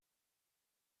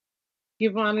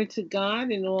Give honor to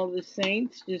God and all the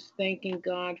saints, just thanking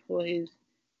God for his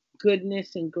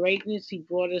goodness and greatness. He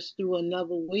brought us through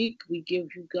another week. We give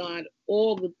you, God,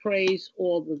 all the praise,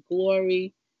 all the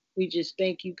glory. We just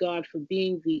thank you, God, for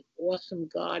being the awesome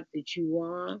God that you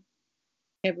are.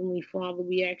 Heavenly Father,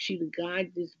 we ask you to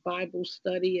guide this Bible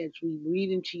study as we read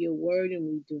into your word and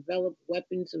we develop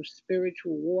weapons of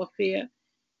spiritual warfare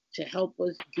to help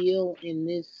us deal in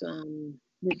this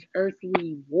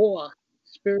earthly war,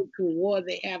 spiritual war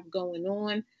they have going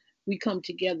on. We come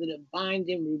together to bind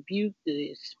and rebuke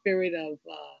the spirit of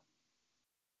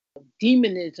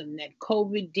demonism, that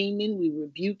COVID demon. We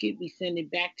rebuke it. We send it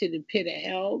back to the pit of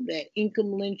hell. That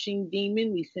income lynching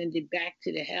demon, we send it back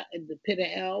to the pit of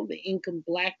hell. The income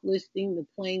blacklisting, the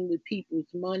playing with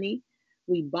people's money.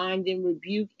 We bind and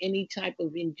rebuke any type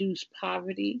of induced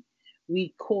poverty.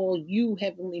 We call you,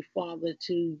 Heavenly Father,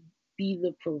 to be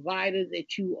the provider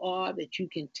that you are, that you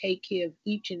can take care of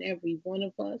each and every one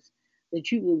of us,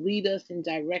 that you will lead us and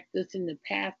direct us in the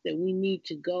path that we need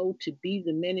to go to be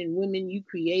the men and women you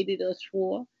created us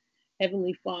for.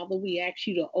 Heavenly Father, we ask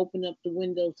you to open up the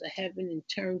windows of heaven and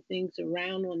turn things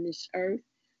around on this earth.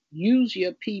 Use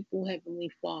your people, Heavenly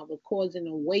Father, cause an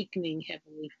awakening,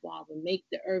 Heavenly Father. Make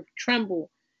the earth tremble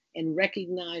and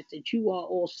recognize that you are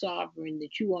all sovereign,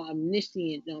 that you are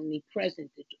omniscient, omnipresent,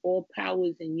 that all power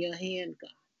is in your hand, God.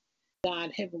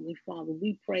 God, Heavenly Father,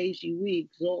 we praise you. We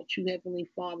exalt you, Heavenly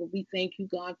Father. We thank you,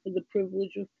 God, for the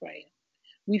privilege of prayer.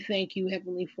 We thank you,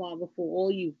 Heavenly Father, for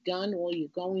all you've done, all you're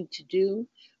going to do.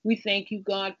 We thank you,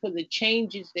 God, for the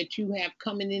changes that you have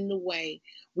coming in the way.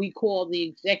 We call the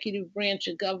executive branch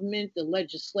of government, the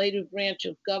legislative branch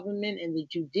of government, and the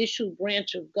judicial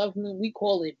branch of government. We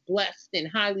call it blessed and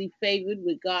highly favored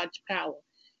with God's power.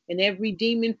 And every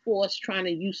demon force trying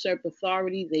to usurp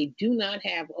authority they do not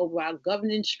have over our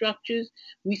governing structures,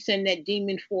 we send that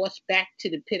demon force back to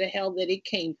the pit of hell that it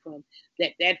came from.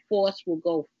 That force will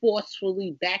go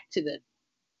forcefully back to the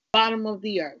bottom of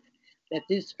the earth. That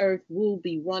this earth will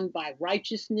be run by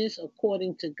righteousness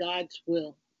according to God's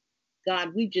will.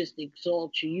 God, we just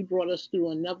exalt you. You brought us through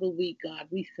another week, God.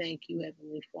 We thank you,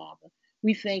 Heavenly Father.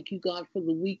 We thank you, God, for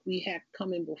the week we have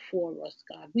coming before us,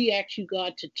 God. We ask you,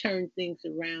 God, to turn things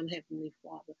around, Heavenly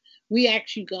Father. We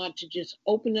ask you, God, to just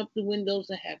open up the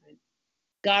windows of heaven.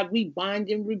 God, we bind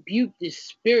and rebuke this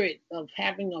spirit of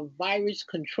having a virus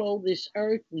control this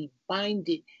earth. We bind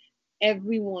it.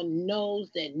 Everyone knows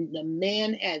that the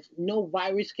man has no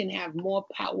virus can have more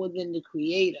power than the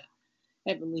creator.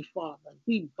 Heavenly Father,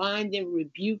 we bind and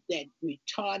rebuke that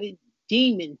retarded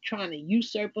demon trying to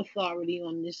usurp authority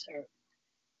on this earth.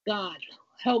 God,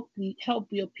 help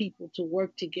your people to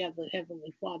work together,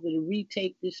 Heavenly Father, to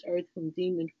retake this earth from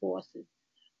demon forces.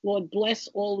 Lord, bless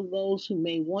all of those who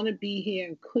may want to be here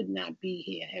and could not be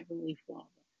here, Heavenly Father.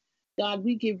 God,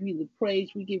 we give you the praise.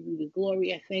 We give you the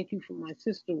glory. I thank you for my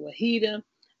sister Wahida.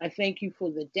 I thank you for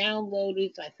the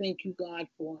downloaders. I thank you, God,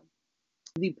 for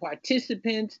the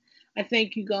participants. I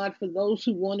thank you, God, for those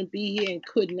who want to be here and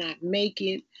could not make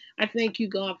it. I thank you,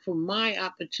 God, for my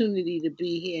opportunity to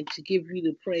be here and to give you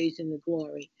the praise and the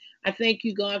glory. I thank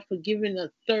you, God, for giving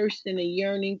a thirst and a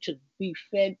yearning to be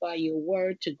fed by your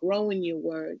word, to grow in your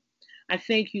word. I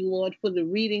thank you, Lord, for the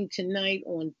reading tonight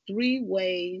on 3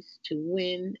 ways to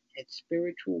win at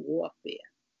spiritual warfare.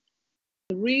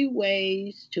 3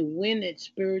 ways to win at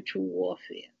spiritual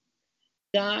warfare.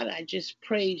 God, I just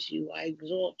praise you. I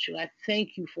exalt you. I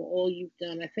thank you for all you've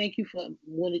done. I thank you for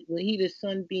Wahida's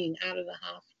son being out of the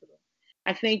hospital.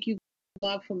 I thank you,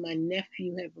 God, for my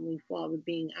nephew, Heavenly Father,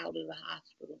 being out of the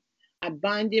hospital. I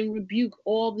bind and rebuke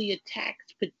all the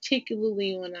attacks,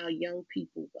 particularly on our young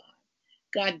people, God.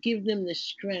 God, give them the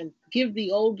strength. Give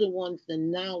the older ones the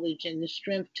knowledge and the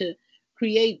strength to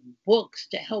create books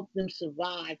to help them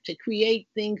survive, to create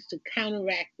things to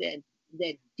counteract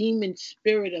that demon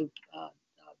spirit of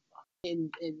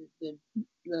in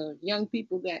the young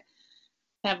people that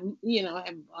have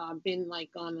been like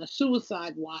on a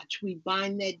suicide watch. We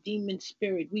bind that demon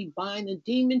spirit. We bind a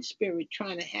demon spirit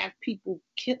trying to have people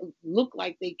look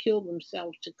like they kill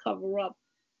themselves to cover up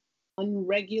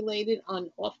unregulated,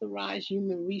 unauthorized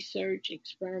human research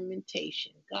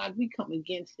experimentation. God, we come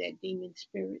against that demon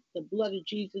spirit. The blood of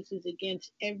Jesus is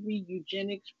against every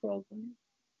eugenics program.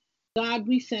 God,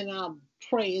 we send our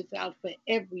prayers out for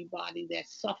everybody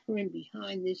that's suffering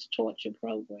behind this torture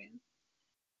program.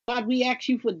 God, we ask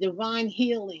you for divine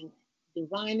healing,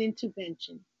 divine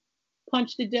intervention.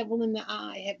 Punch the devil in the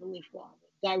eye, Heavenly Father.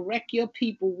 Direct your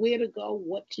people where to go,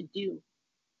 what to do.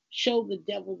 Show the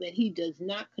devil that he does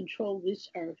not control this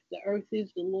earth. The earth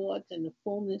is the Lord's and the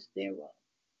fullness thereof.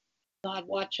 God,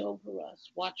 watch over us.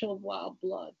 Watch over our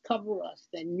blood. Cover us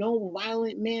that no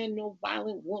violent man, no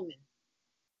violent woman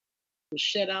will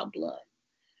shed our blood.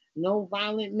 No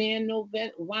violent man, no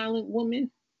violent woman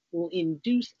will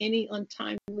induce any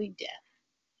untimely death.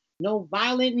 No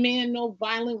violent man, no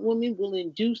violent woman will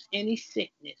induce any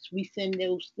sickness. We send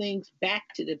those things back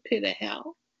to the pit of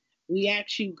hell. We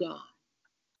ask you, God,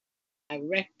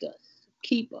 direct us,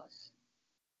 keep us,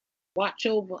 watch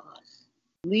over us,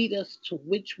 lead us to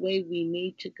which way we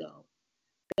need to go.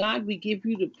 God, we give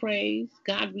you the praise.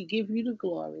 God, we give you the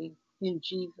glory. In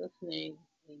Jesus' name,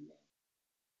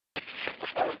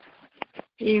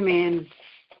 Amen.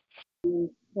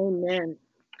 Amen.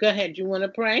 Go ahead. You want to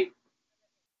pray?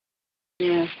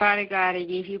 Yes, Father God, I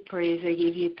give you praise. I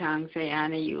give you thanks. I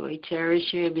honor you. I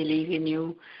cherish you. I believe in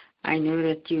you. I know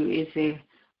that you is the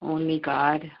only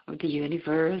God of the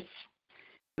universe,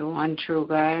 the one true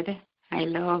God. I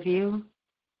love you.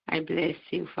 I bless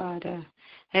you, Father.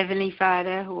 Heavenly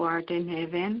Father, who art in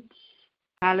heaven,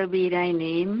 hallowed be thy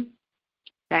name.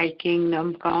 Thy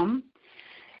kingdom come.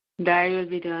 Thy will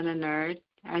be done on earth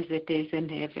as it is in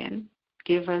heaven.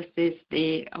 Give us this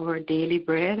day our daily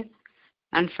bread,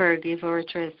 and forgive our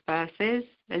trespasses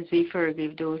as we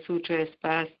forgive those who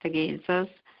trespass against us.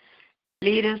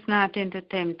 Lead us not into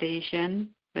temptation,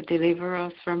 but deliver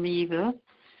us from evil.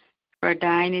 For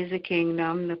thine is the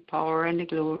kingdom, the power, and the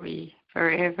glory,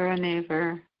 forever and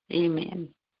ever. Amen.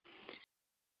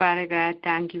 Father God,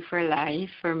 thank you for life,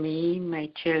 for me, my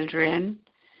children,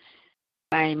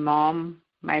 my mom,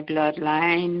 my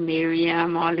bloodline,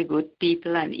 Miriam, all the good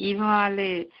people, and even all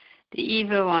the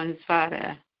evil ones,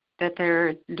 Father, that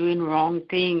are doing wrong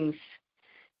things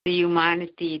to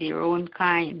humanity, their own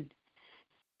kind.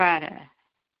 Father,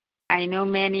 I know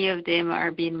many of them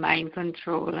are being mind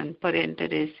controlled and put into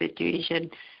this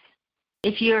situation.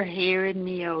 If you're hearing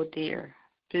me out there,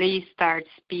 please start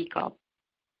speak up.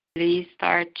 Please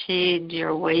start change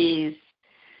your ways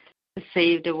to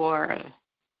save the world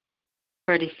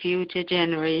for the future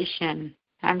generation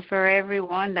and for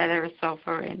everyone that are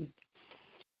suffering.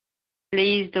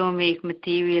 Please don't make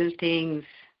material things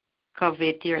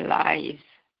covet your lives,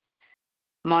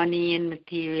 money and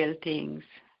material things.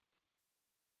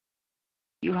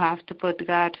 You have to put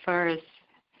God first.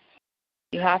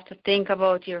 You have to think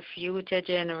about your future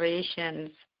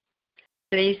generations.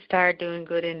 Please start doing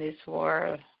good in this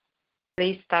world.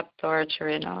 Please stop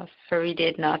torturing us, for we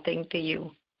did nothing to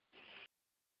you.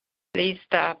 Please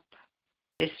stop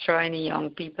destroying the young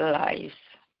people's lives,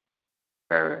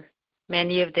 for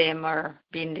many of them are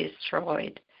being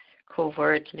destroyed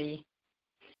covertly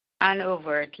and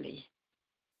overtly.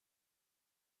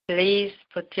 Please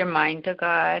put your mind to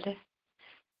God.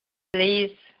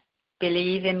 Please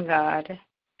believe in God.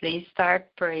 Please start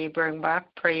pray. Bring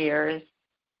back prayers.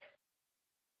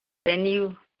 When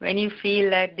you feel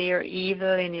that they're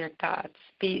evil in your thoughts,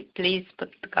 please put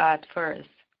God first,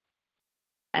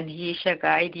 and He shall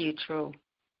guide you through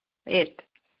it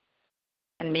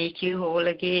and make you whole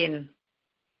again.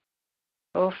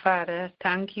 Oh, Father,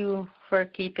 thank you for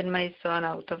keeping my son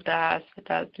out of the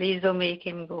hospital. Please don't make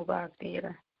him go back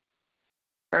there,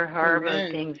 for horrible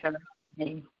Amen. things are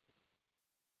happening.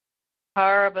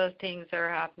 Horrible things are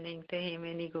happening to him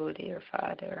when he go there,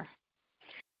 Father.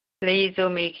 Please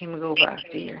don't make him go back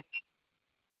there.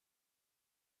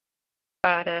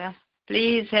 Father,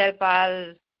 please help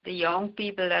all the young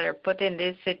people that are put in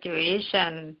this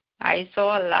situation. I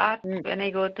saw a lot when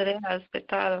I go to the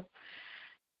hospital.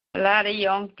 A lot of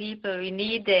young people, we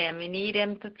need them. We need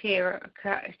them to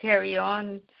carry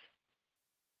on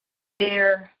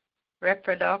their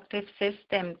reproductive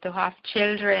system, to have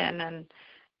children and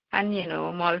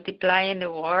multiply in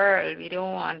the world. We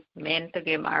don't want men to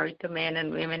get married to men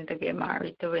and women to get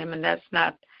married to women. That's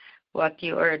not what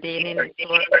you ordain in this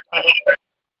world.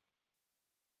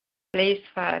 Please,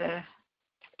 Father,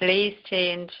 please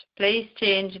change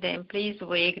them. Please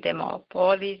wake them up.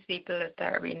 All these people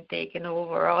that are being taken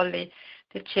over, all the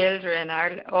children,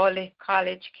 all the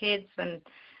college kids, and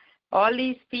all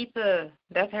these people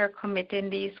that are committing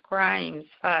these crimes,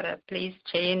 Father, please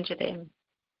change them.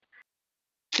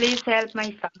 Please help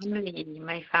my family.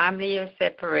 My family is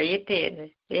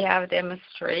separated. They have them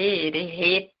astray. They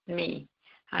hate me,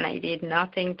 and I did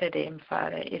nothing to them,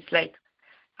 Father. It's like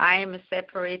I am a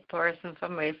separate person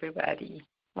from everybody.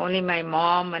 Only my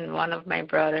mom and one of my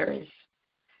brothers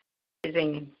is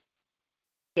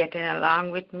getting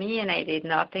along with me, and I did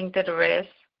nothing to the rest,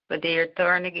 but they are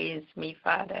turned against me,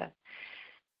 Father.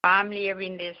 Family are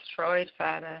being destroyed,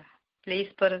 Father. Please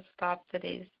put a stop to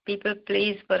this. People,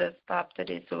 please put a stop to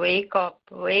this. Wake up.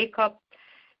 Wake up.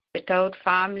 Without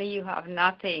family, you have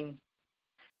nothing.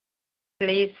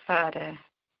 Please, Father,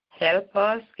 help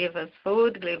us, give us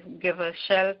food, give us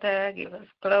shelter, give us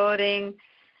clothing.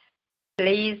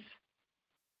 Please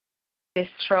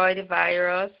destroy the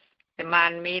virus, the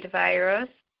man-made virus.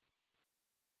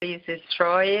 Please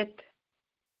destroy it.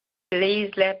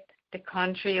 Please let the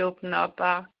country open up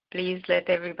back. Please let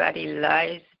everybody's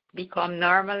lives become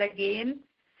normal again.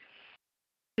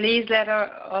 Please let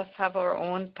us have our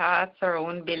own thoughts, our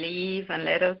own belief, and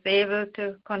let us be able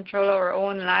to control our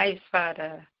own lives,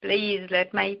 Father. Please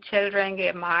let my children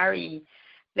get married.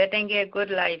 Let them get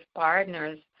good life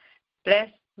partners. Bless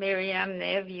Miriam's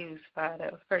nephews,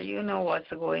 Father, for you know what's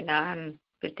going on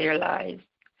with their lives.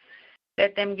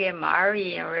 Let them get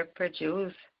married and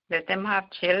reproduce. Let them have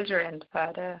children,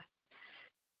 Father.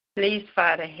 Please,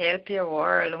 Father, help your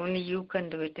world. Only you can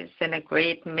do it. It's in a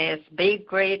great mess, big,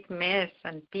 great mess,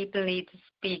 and people need to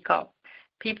speak up.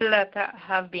 People that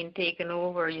have been taken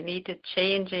over, you need to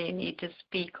change and you need to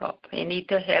speak up. You need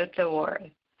to help the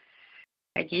world.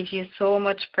 I give you so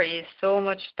much praise, so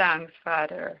much thanks,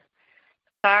 Father.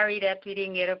 Sorry that we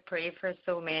didn't get to pray for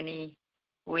so many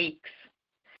weeks.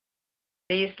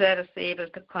 Please let us be able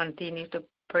to continue to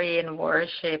pray and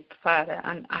worship, Father,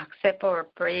 and accept our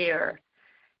prayer.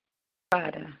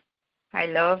 Father, I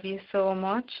love you so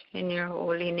much. In your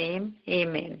holy name,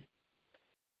 amen.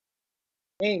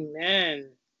 Amen.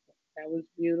 That was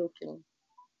beautiful.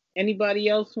 Anybody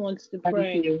else wants to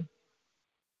pray? Thank you.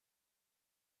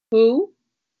 Who?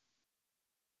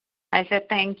 I said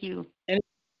thank you.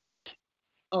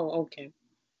 Oh, okay.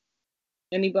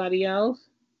 Anybody else?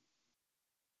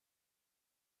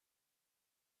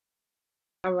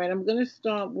 All right, I'm going to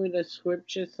start with a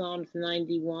scripture, Psalms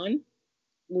 91,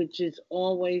 which is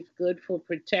always good for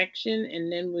protection.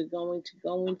 And then we're going to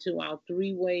go into our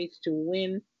 3 ways to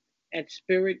win at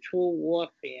spiritual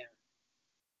warfare.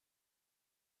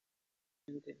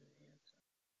 Okay.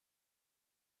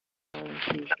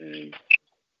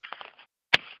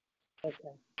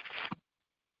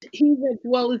 He that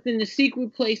dwelleth in the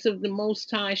secret place of the Most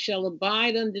High shall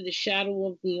abide under the shadow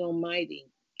of the Almighty.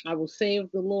 I will say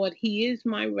of the Lord, He is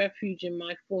my refuge and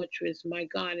my fortress, my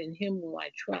God, in Him will I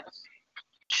trust.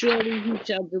 Surely He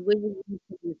shall deliver thee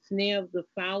from the snare of the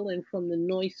fowler and from the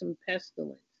noisome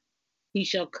pestilence. He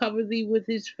shall cover thee with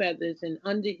His feathers, and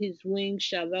under His wings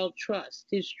shalt thou trust.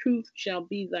 His truth shall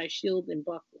be thy shield and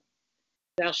buckler.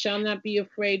 Thou shalt not be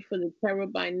afraid for the terror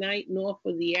by night, nor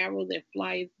for the arrow that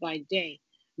flieth by day,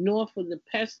 nor for the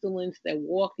pestilence that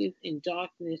walketh in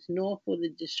darkness, nor for the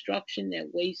destruction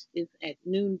that wasteth at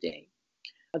noonday.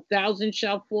 1,000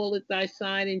 shall fall at thy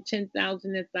side, and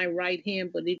 10,000 at thy right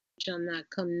hand, but it shall not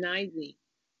come nigh thee.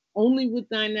 Only with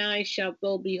thine eyes shalt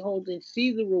thou behold and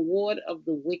see the reward of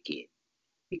the wicked.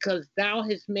 Because thou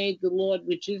hast made the Lord,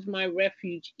 which is my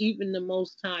refuge, even the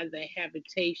Most High, thy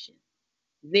habitation.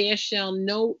 There shall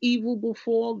no evil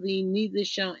befall thee, neither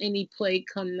shall any plague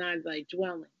come nigh thy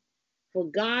dwelling. For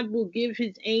God will give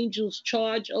his angels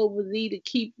charge over thee to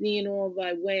keep thee in all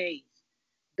thy ways.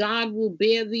 God will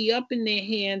bear thee up in their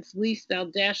hands, lest thou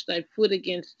dash thy foot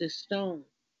against a stone.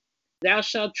 Thou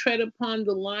shalt tread upon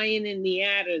the lion and the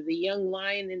adder, the young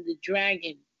lion and the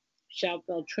dragon shalt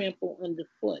thou trample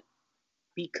underfoot.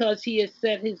 Because he has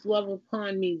set his love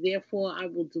upon me, therefore I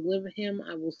will deliver him,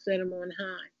 I will set him on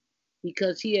high.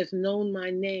 Because he has known my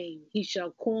name, he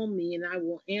shall call me, and I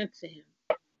will answer him.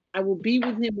 I will be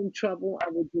with him in trouble, I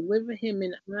will deliver him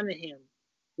and honor him.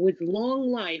 With long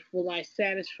life will I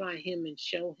satisfy him and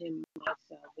show him my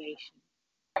salvation.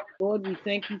 Lord, we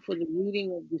thank you for the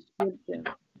reading of the scripture.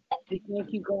 We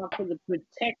thank you, God, for the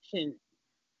protection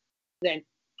that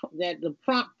the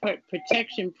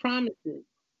protection promises,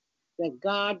 that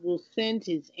God will send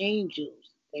his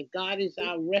angels, that God is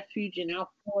our refuge and our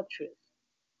fortress,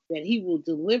 that he will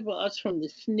deliver us from the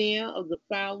snare of the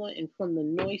fowler and from the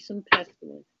noisome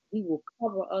pestilence. He will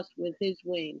cover us with his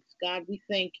wings. God, we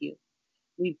thank you.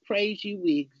 We praise you,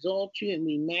 we exalt you, and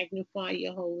we magnify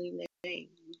your holy name.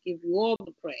 We give you all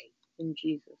the praise in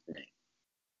Jesus' name.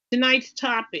 Tonight's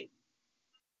topic,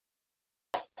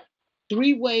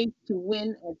 3 ways to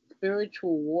win at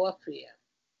spiritual warfare.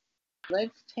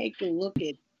 Let's take a look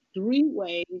at 3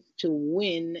 ways to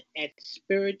win at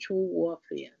spiritual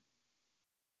warfare.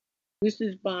 This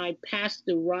is by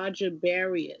Pastor Roger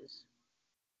Barriers.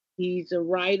 He's a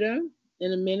writer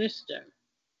and a minister.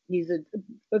 He's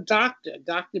a doctor,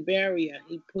 Dr. Barrier.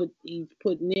 He's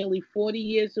put nearly 40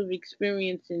 years of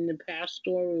experience in the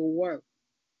pastoral work,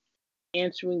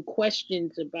 answering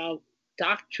questions about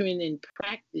doctrine and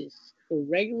practice for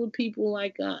regular people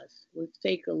like us. Let's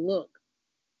take a look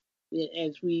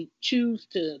as we choose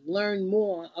to learn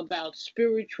more about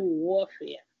spiritual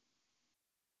warfare.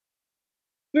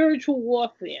 Spiritual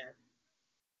warfare.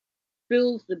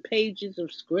 fills the pages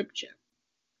of Scripture.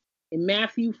 In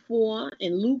Matthew 4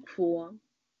 and Luke 4,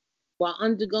 while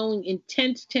undergoing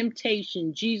intense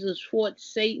temptation, Jesus fought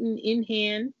Satan in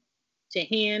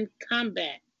hand-to-hand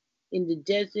combat in the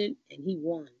desert, and he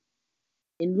won.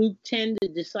 In Luke 10, the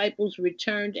disciples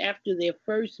returned after their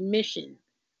first mission,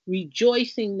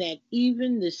 rejoicing that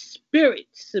even the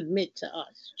spirits submit to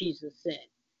us, Jesus said.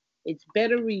 It's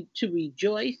better to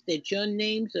rejoice that your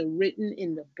names are written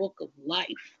in the book of life.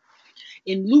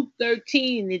 In Luke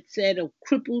 13, it said, a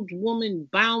crippled woman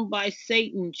bound by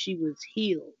Satan, she was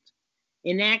healed.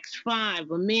 In Acts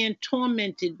 5, a man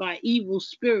tormented by evil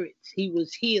spirits, he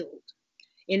was healed.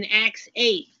 In Acts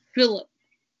 8, Philip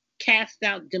cast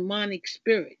out demonic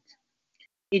spirits.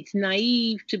 It's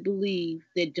naive to believe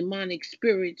that demonic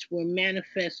spirits were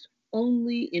manifest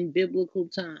only in biblical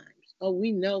times. Oh,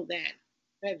 we know that.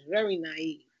 That's very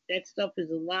naive. That stuff is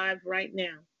alive right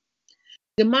now.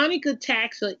 Demonic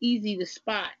attacks are easy to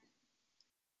spot.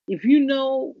 If you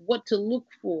know what to look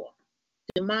for,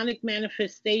 demonic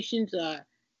manifestations are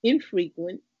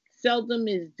infrequent. Seldom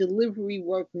is delivery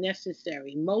work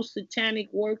necessary. Most satanic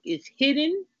work is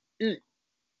hidden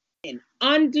and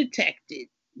undetected.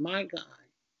 My God.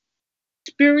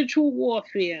 Spiritual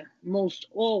warfare, most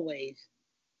always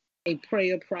a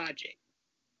prayer project.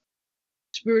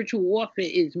 Spiritual warfare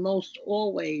is most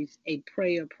always a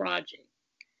prayer project.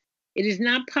 It is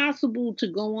not possible to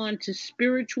go on to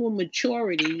spiritual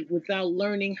maturity without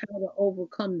learning how to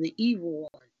overcome the evil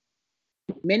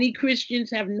one. Many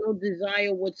Christians have no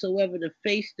desire whatsoever to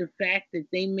face the fact that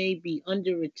they may be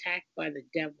under attack by the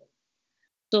devil.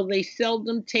 So they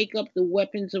seldom take up the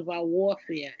weapons of our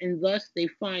warfare, and thus they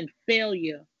find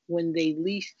failure when they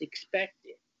least expect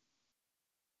it.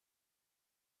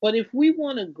 But if we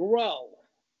want to grow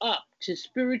up to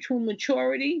spiritual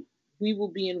maturity, we will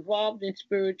be involved in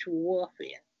spiritual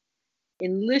warfare.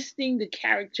 Enlisting the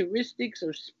characteristics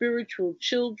of spiritual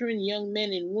children, young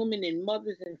men and women, and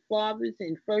mothers and fathers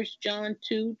in 1 John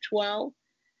 2:12,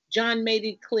 John made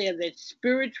it clear that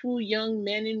spiritual young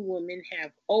men and women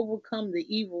have overcome the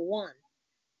evil one.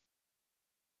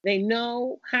 They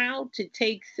know how to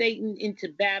take Satan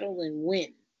into battle and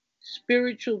win.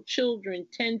 Spiritual children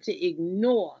tend to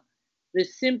ignore the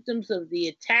symptoms of the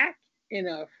attack and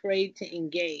are afraid to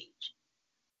engage.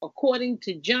 According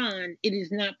to John, it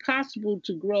is not possible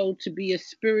to grow to be a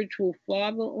spiritual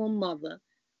father or mother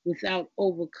without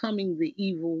overcoming the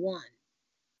evil one.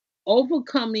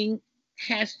 Overcoming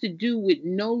has to do with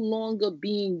no longer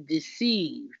being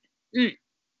deceived by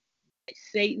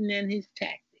Satan and his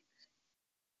tactics.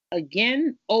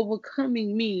 Again,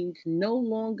 overcoming means no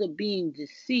longer being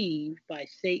deceived by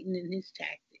Satan and his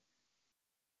tactics.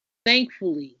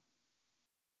 Thankfully,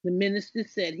 the minister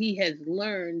said he has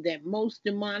learned that most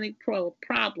demonic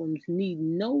problems need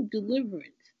no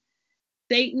deliverance.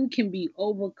 Satan can be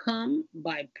overcome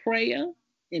by prayer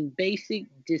and basic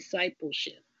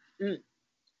discipleship.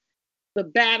 The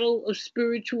battle of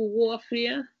spiritual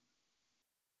warfare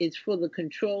is for the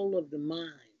control of the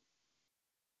mind.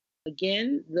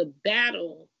 Again, the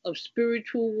battle of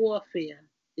spiritual warfare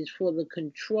is for the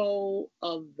control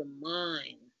of the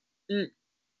mind.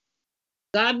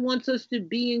 God wants us to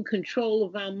be in control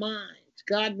of our minds.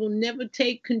 God will never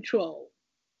take control.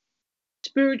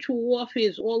 Spiritual warfare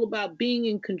is all about being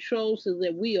in control so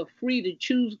that we are free to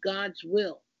choose God's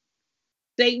will.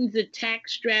 Satan's attack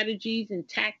strategies and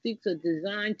tactics are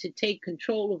designed to take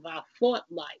control of our thought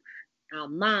life, our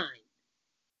mind,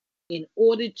 in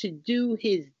order to do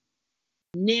his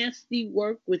nasty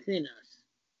work within us.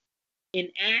 In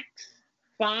Acts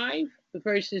 5,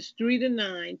 verses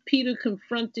 3-9, Peter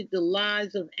confronted the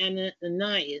lies of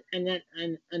Ananias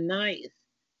and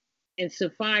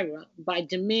Sapphira by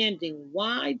demanding,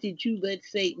 why did you let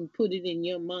Satan put it in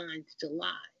your minds to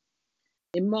lie?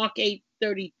 In Mark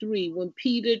 8:33, when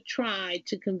Peter tried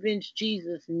to convince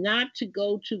Jesus not to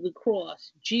go to the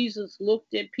cross, Jesus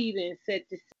looked at Peter and said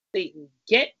to Satan,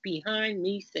 get behind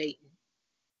me, Satan.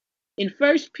 In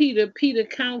 1 Peter, Peter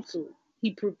counseled.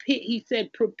 He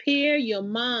said, prepare your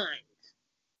minds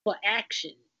for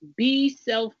action. Be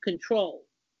self-controlled.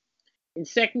 In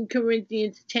 2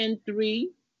 Corinthians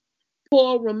 10:3,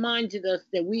 Paul reminded us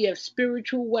that we have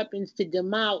spiritual weapons to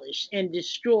demolish and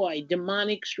destroy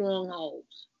demonic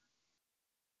strongholds.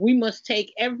 We must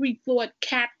take every thought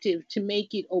captive to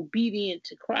make it obedient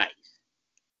to Christ.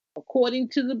 According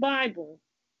to the Bible,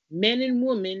 men and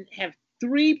women have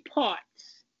 3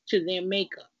 parts to their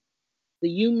makeup. The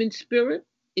human spirit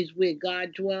is where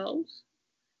God dwells.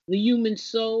 The human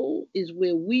soul is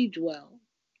where we dwell.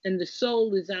 And the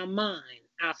soul is our mind,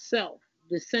 our self,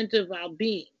 the center of our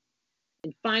being.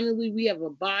 And finally, we have a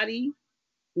body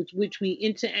with which we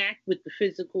interact with the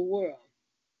physical world.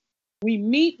 We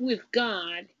meet with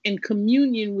God and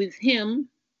communion with Him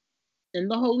and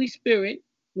the Holy Spirit,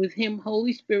 with Him,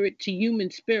 Holy Spirit, to human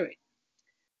spirit.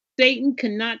 Satan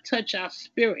cannot touch our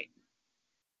spirit,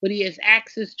 but he has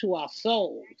access to our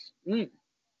souls. It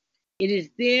is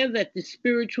there that the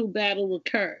spiritual battle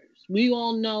occurs. We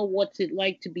all know what's it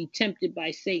like to be tempted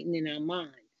by Satan in our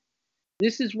minds.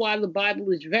 This is why the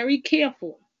Bible is very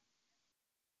careful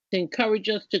to encourage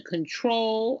us to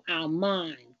control our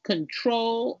mind,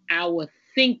 control our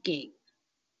thinking.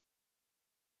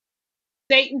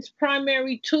 Satan's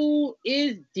primary tool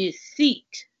is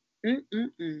deceit.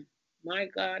 My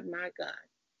God, my God.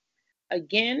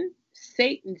 Again,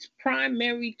 Satan's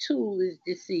primary tool is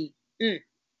deceit.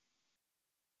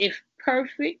 If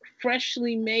perfect,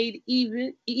 freshly made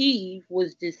Eve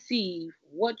was deceived,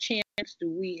 what chance do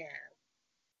we have?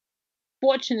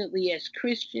 Fortunately, as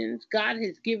Christians, God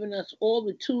has given us all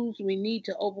the tools we need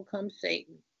to overcome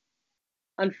Satan.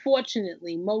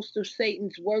 Unfortunately, most of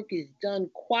Satan's work is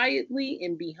done quietly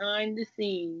and behind the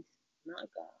scenes. My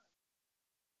God.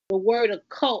 The word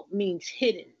occult means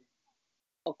hidden.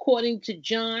 According to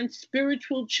John,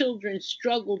 spiritual children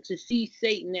struggle to see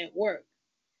Satan at work.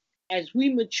 As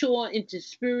we mature into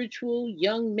spiritual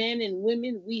young men and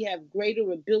women, we have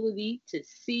greater ability to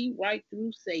see right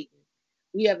through Satan.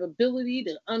 We have ability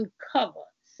to uncover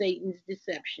Satan's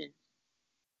deception.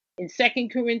 In 2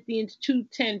 Corinthians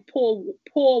 2:10,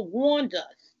 Paul warned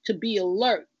us to be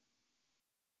alert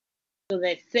so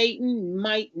that Satan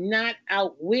might not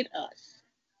outwit us.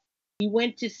 He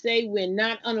went to say we're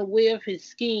not unaware of his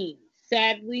schemes.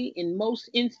 Sadly, in most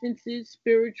instances,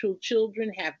 spiritual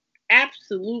children have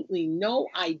absolutely no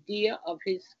idea of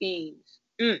his schemes.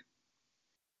 In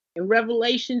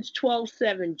Revelations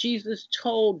 12:7, Jesus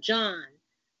told John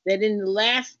that in the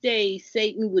last days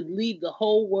Satan would lead the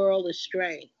whole world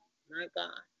astray. My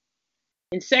God.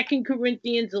 In 2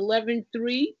 Corinthians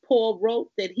 11:3, Paul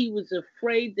wrote that he was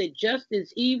afraid that just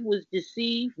as Eve was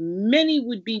deceived, many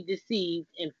would be deceived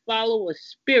and follow a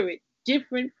spirit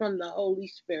different from the Holy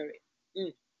Spirit.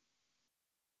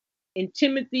 In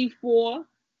Timothy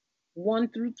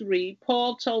 4:1-3,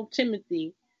 Paul told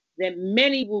Timothy that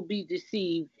many will be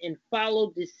deceived and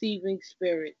follow deceiving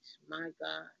spirits. My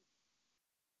God.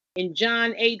 In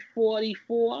John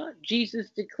 8:44, Jesus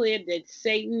declared that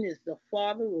Satan is the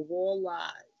father of all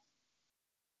lies.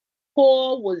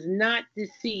 Paul was not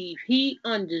deceived. He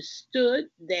understood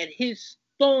that his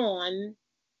thorn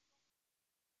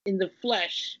in the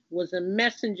flesh was a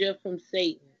messenger from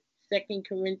Satan. 2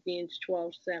 Corinthians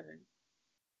 12:7.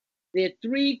 There are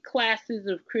three classes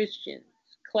of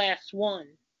Christians. Class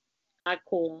 1, I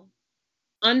call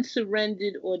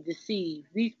unsurrendered or deceived.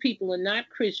 These people are not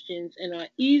Christians and are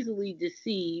easily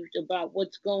deceived about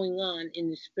what's going on in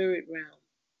the spirit realm.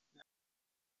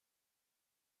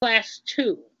 Class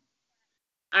 2,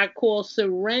 I call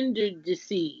surrendered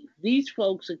deceived. These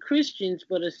folks are Christians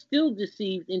but are still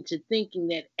deceived into thinking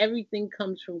that everything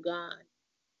comes from God.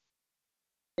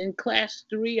 In class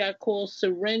 3, I call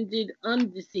surrendered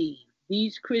undeceived.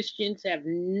 These Christians have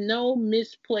no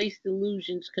misplaced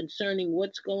illusions concerning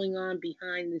what's going on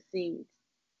behind the scenes.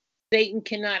 Satan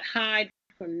cannot hide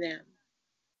from them.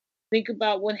 Think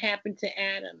about what happened to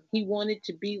Adam. He wanted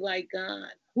to be like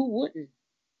God. Who wouldn't?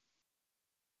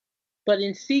 But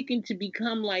in seeking to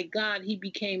become like God, he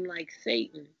became like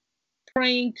Satan.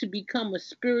 Praying to become a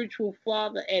spiritual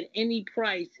father at any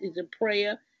price is a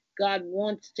prayer God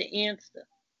wants to answer.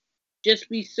 Just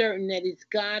be certain that it's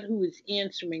God who is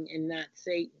answering and not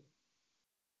Satan.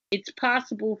 It's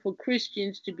possible for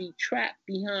Christians to be trapped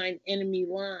behind enemy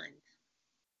lines.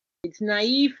 It's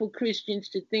naive for Christians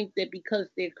to think that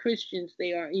because they're Christians,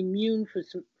 they are immune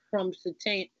from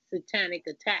satanic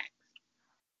attacks.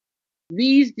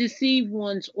 These deceived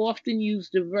ones often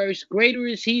use the verse, greater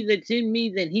is he that's in me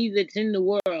than he that's in the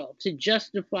world, to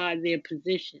justify their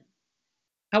position.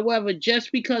 However,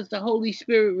 just because the Holy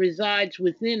Spirit resides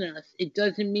within us, it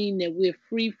doesn't mean that we're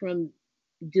free from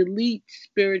delete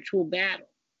spiritual battle.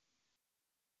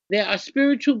 There are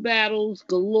spiritual battles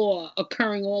galore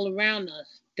occurring all around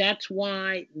us. That's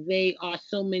why there are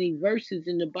so many verses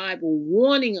in the Bible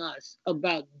warning us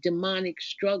about demonic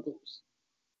struggles.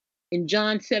 In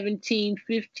John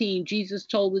 17:15, Jesus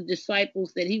told the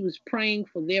disciples that he was praying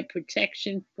for their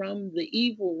protection from the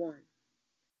evil one.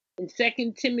 In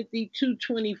 2 Timothy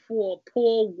 2:24,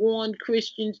 Paul warned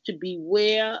Christians to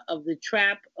beware of the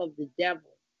trap of the devil.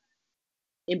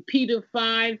 In Peter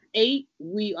 5:8,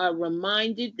 we are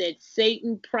reminded that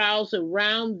Satan prowls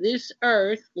around this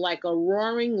earth like a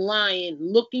roaring lion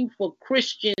looking for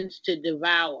Christians to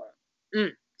devour,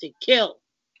 to kill.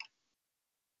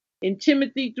 In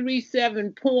Timothy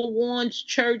 3:7, Paul warns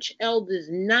church elders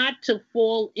not to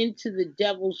fall into the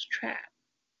devil's trap.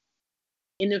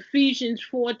 In Ephesians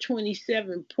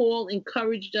 4:27, Paul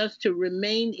encouraged us to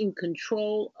remain in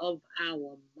control of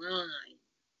our mind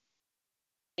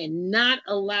and not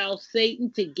allow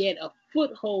Satan to get a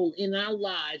foothold in our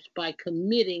lives by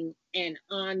committing an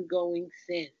ongoing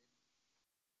sin.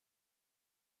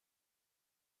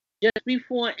 Just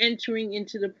before entering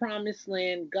into the promised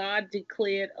land, God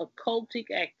declared occultic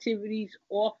activities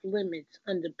off limits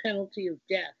under penalty of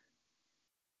death.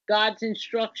 God's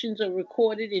instructions are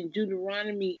recorded in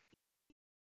Deuteronomy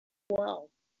 12.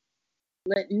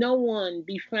 Let no one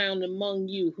be found among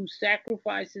you who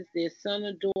sacrifices their son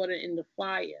or daughter in the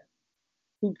fire,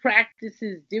 who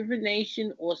practices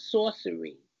divination or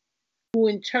sorcery, who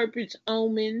interprets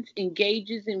omens,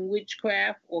 engages in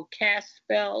witchcraft, or casts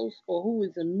spells, or who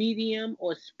is a medium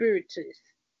or spiritist,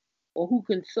 or who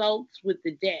consults with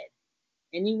the dead.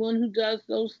 Anyone who does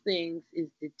those things is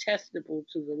detestable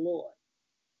to the Lord.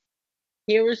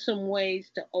 Here are some ways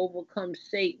to overcome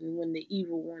Satan when the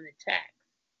evil one attacks.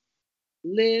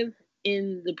 Live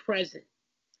in the present.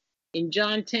 In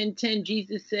John 10:10,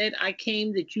 Jesus said, I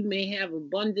came that you may have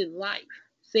abundant life.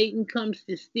 Satan comes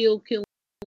to steal, kill,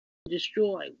 and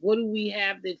destroy. What do we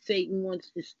have that Satan wants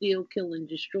to steal, kill, and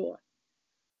destroy?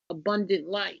 Abundant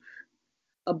life.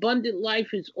 Abundant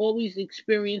life is always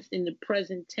experienced in the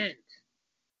present tense.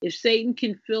 If Satan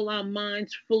can fill our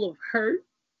minds full of hurt,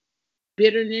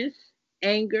 bitterness,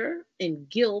 anger, and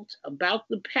guilt about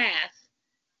the past,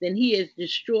 then he has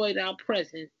destroyed our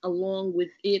present, along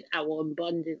with it our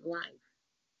abundant life.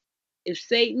 If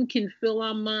Satan can fill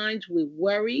our minds with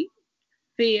worry,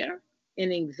 fear,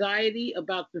 and anxiety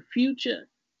about the future,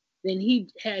 then he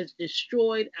has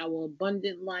destroyed our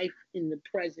abundant life in the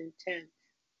present tense.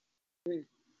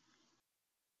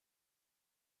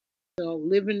 So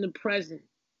live in the present.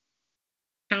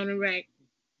 Counteract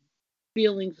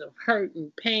feelings of hurt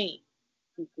and pain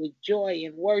with joy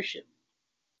and worship.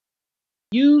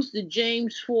 Use the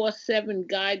James 4:7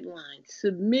 guidelines.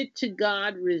 Submit to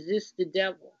God, resist the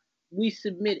devil. We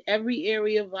submit every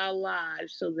area of our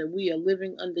lives so that we are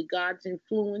living under God's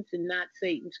influence and not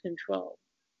Satan's control.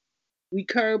 We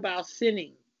curb our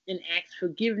sinning and ask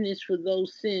forgiveness for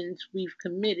those sins we've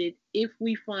committed. If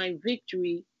we find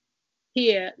victory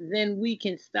here, then we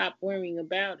can stop worrying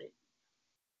about it.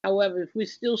 However, if we're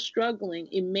still struggling,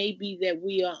 it may be that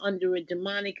we are under a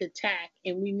demonic attack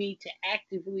and we need to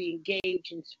actively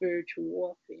engage in spiritual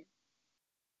warfare.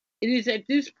 It is at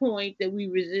this point that we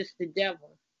resist the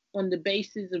devil. On the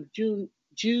basis of Jude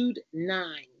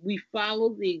 9, we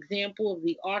follow the example of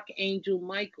the archangel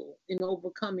Michael in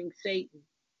overcoming Satan.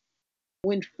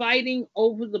 When fighting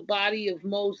over the body of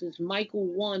Moses, Michael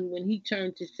won when he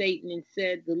turned to Satan and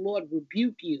said, The Lord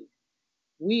rebuke you.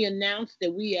 We announce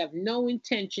that we have no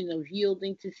intention of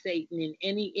yielding to Satan in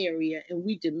any area, and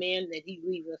we demand that he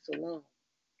leave us alone.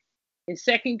 In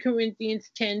 2 Corinthians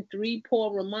 10:3,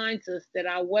 Paul reminds us that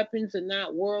our weapons are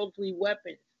not worldly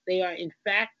weapons. They are, in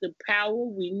fact, the power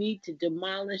we need to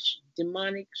demolish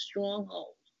demonic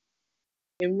strongholds.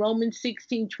 In Romans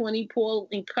 16:20, Paul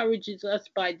encourages us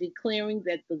by declaring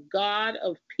that the God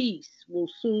of peace will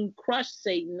soon crush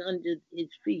Satan under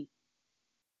his feet.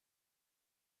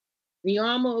 The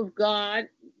armor of God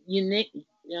in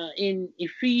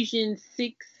Ephesians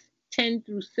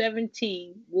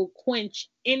 6:10-17 will quench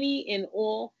any and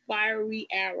all fiery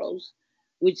arrows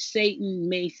which Satan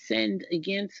may send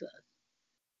against us.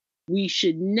 We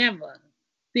should never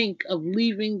think of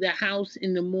leaving the house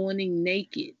in the morning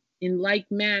naked. In like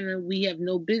manner, we have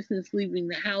no business leaving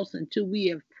the house until we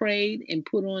have prayed and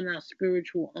put on our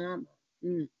spiritual armor.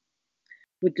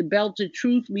 With the belt of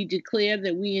truth, we declare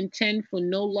that we intend for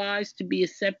no lies to be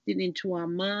accepted into our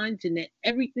minds and that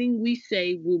everything we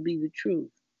say will be the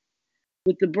truth.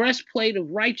 With the breastplate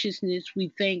of righteousness, we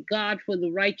thank God for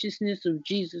the righteousness of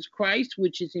Jesus Christ,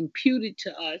 which is imputed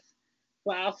to us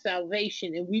for our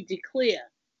salvation, and we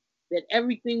declare that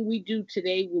everything we do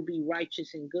today will be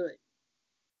righteous and good.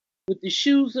 With the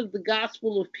shoes of the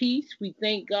gospel of peace, we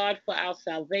thank God for our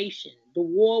salvation. The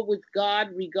war with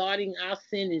God regarding our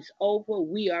sin is over.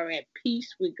 We are at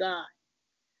peace with God.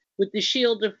 With the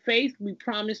shield of faith, we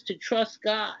promise to trust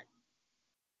God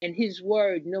and his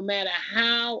word, no matter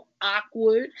how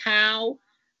awkward, how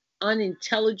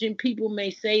unintelligent people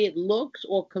may say it looks,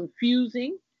 or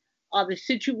confusing are the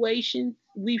situations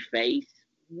we face.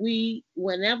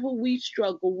 Whenever we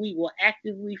struggle, we will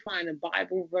actively find a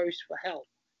Bible verse for help.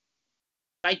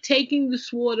 By taking the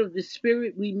sword of the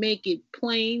Spirit, we make it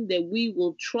plain that we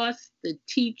will trust the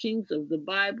teachings of the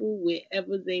Bible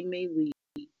wherever they may lead.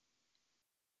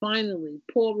 Finally,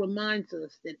 Paul reminds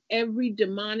us that every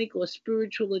demonic or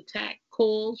spiritual attack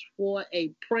calls for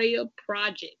a prayer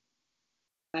project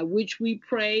by which we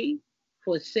pray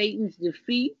for Satan's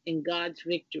defeat and God's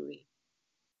victory.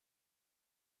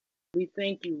 We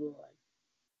thank you,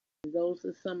 Lord. Those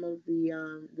are some of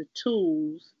the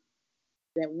tools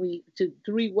that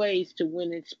three ways to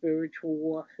win in spiritual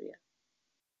warfare.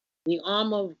 The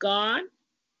armor of God,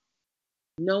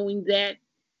 knowing that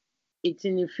it's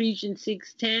in Ephesians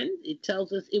 6:10, it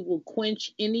tells us it will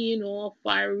quench any and all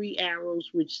fiery arrows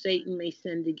which Satan may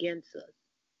send against us.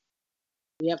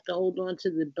 We have to hold on to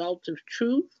the belt of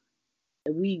truth,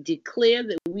 that we declare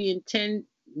that we intend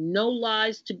no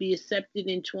lies to be accepted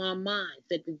into our minds,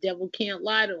 that the devil can't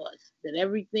lie to us, that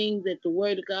everything that the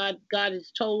word of God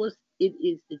has told us, it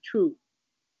is the truth.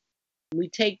 We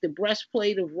take the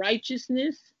breastplate of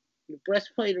righteousness. The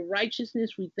breastplate of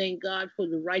righteousness, we thank God for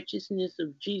the righteousness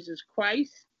of Jesus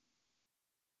Christ.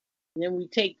 And then we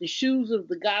take the shoes of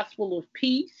the gospel of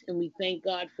peace, and we thank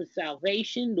God for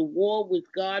salvation. The war with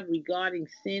God regarding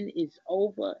sin is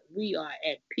over. We are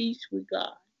at peace with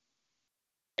God.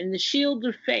 And the shield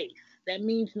of faith, that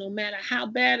means no matter how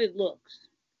bad it looks,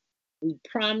 we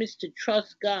promise to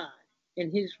trust God and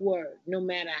his word, no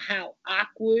matter how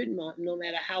awkward, no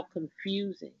matter how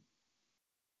confusing.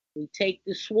 We take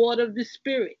the sword of the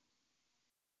Spirit.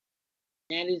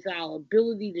 That is our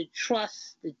ability to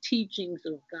trust the teachings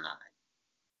of God.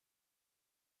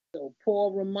 So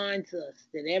Paul reminds us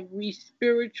that every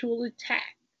spiritual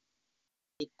attack,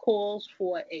 it calls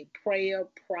for a prayer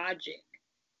project.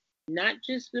 Not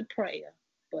just a prayer,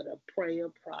 but a prayer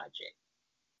project.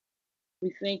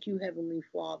 We thank you, Heavenly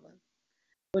Father,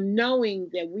 for knowing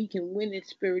that we can win in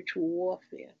spiritual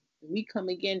warfare. We come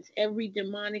against every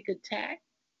demonic attack,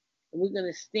 and we're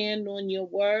going to stand on your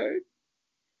word.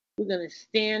 We're going to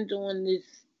stand on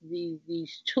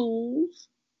these tools.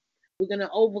 We're going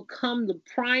to overcome the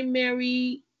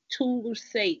primary tool of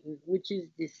Satan, which is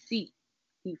deceit.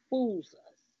 He fools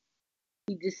us.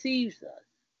 He deceives us.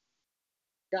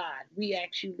 God, we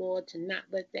ask you, Lord, to not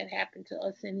let that happen to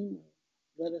us anymore.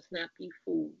 Let us not be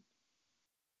fooled.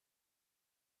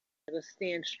 Let us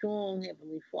stand strong,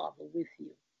 Heavenly Father, with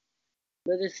you.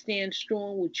 Let us stand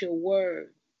strong with your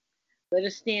word. Let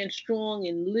us stand strong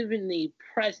in living the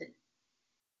present.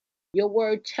 Your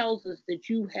word tells us that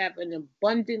you have an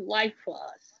abundant life for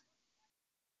us.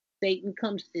 Satan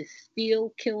comes to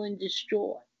steal, kill, and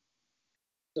destroy.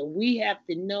 So we have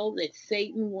to know that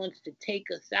Satan wants to take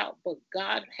us out, but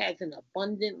God has an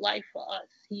abundant life for us.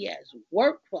 He has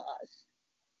work for us.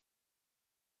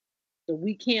 So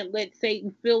we can't let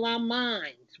Satan fill our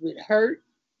minds with hurt,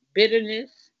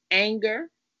 bitterness, anger,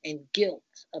 and guilt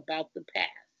about the past.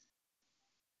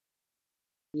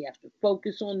 We have to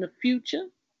focus on the future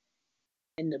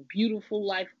and the beautiful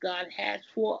life God has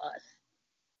for us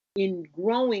in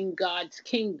growing God's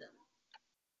kingdom.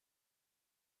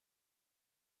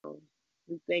 So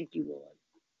we thank you, Lord.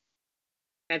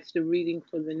 That's the reading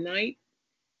for the night.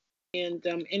 And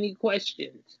any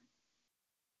questions?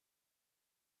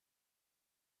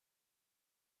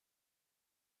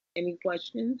 Any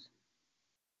questions?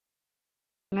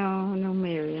 No,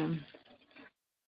 Miriam.